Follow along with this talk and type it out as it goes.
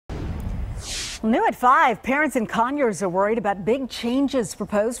New at 5, parents in Conyers are worried about big changes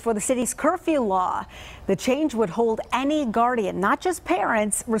proposed for the city's curfew law. The change would hold any guardian, not just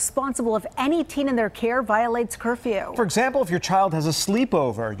parents, responsible if any teen in their care violates curfew. For example, if your child has a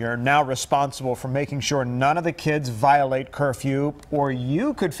sleepover, you're now responsible for making sure none of the kids violate curfew, or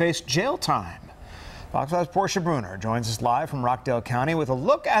you could face jail time. Fox 5's Portia Bruner joins us live from Rockdale County with a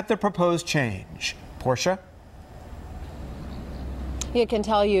look at the proposed change. Portia? I can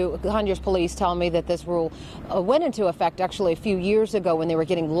tell you, Conyers police tell me that this rule went into effect actually a few years ago when they were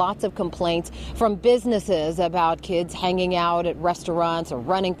getting lots of complaints from businesses about kids hanging out at restaurants or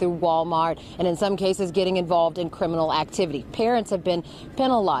running through Walmart, and in some cases getting involved in criminal activity. Parents have been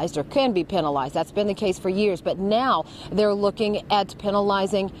penalized or can be penalized. That's been the case for years, but now they're looking at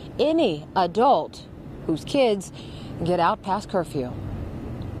penalizing any adult whose kids get out past curfew.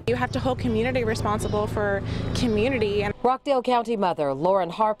 You have to hold community responsible for community. And Rockdale County Mother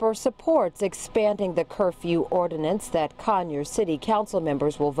Lauren Harper supports expanding the curfew ordinance that Conyers City Council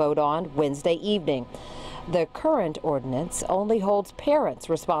members will vote on Wednesday evening. The current ordinance only holds parents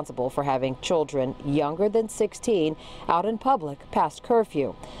responsible for having children younger than 16 out in public past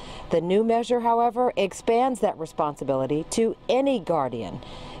curfew. The new measure, however, expands that responsibility to any guardian,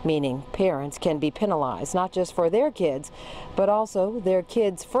 meaning parents can be penalized not just for their kids, but also their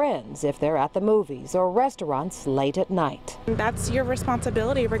kids' friends if they're at the movies or restaurants late at night. that's your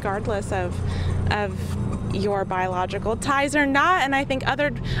responsibility regardless of your biological ties or not, and I think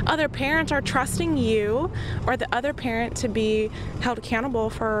other parents are trusting you or the other parent to be held accountable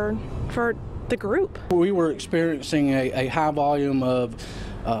for the group. We were experiencing a high volume of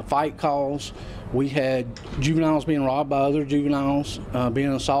fight calls. We had juveniles being robbed by other juveniles,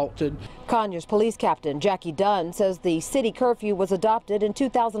 being assaulted. Conyers Police Captain Jackie Dunn says the city curfew was adopted in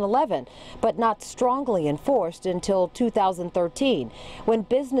 2011, but not strongly enforced until 2013, when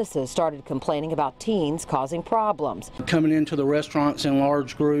businesses started complaining about teens causing problems. Coming into the restaurants in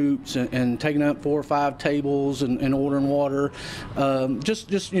large groups and taking up 4 or 5 tables and ordering water,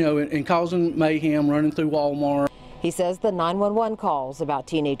 just you know, and causing mayhem, running through Walmart. He says the 911 calls about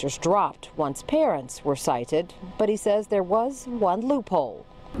teenagers dropped once parents were cited, but he says there was one loophole.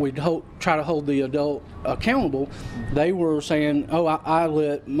 We'd try to hold the adult accountable. They were saying, oh, I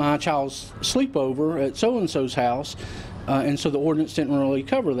let my child sleep over at so-and-so's house, and so the ordinance didn't really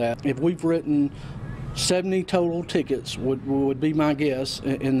cover that. If we've written 70 total tickets, would be my guess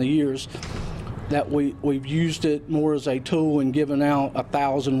in the years, that we've used it more as a tool and given out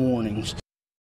 1,000 warnings.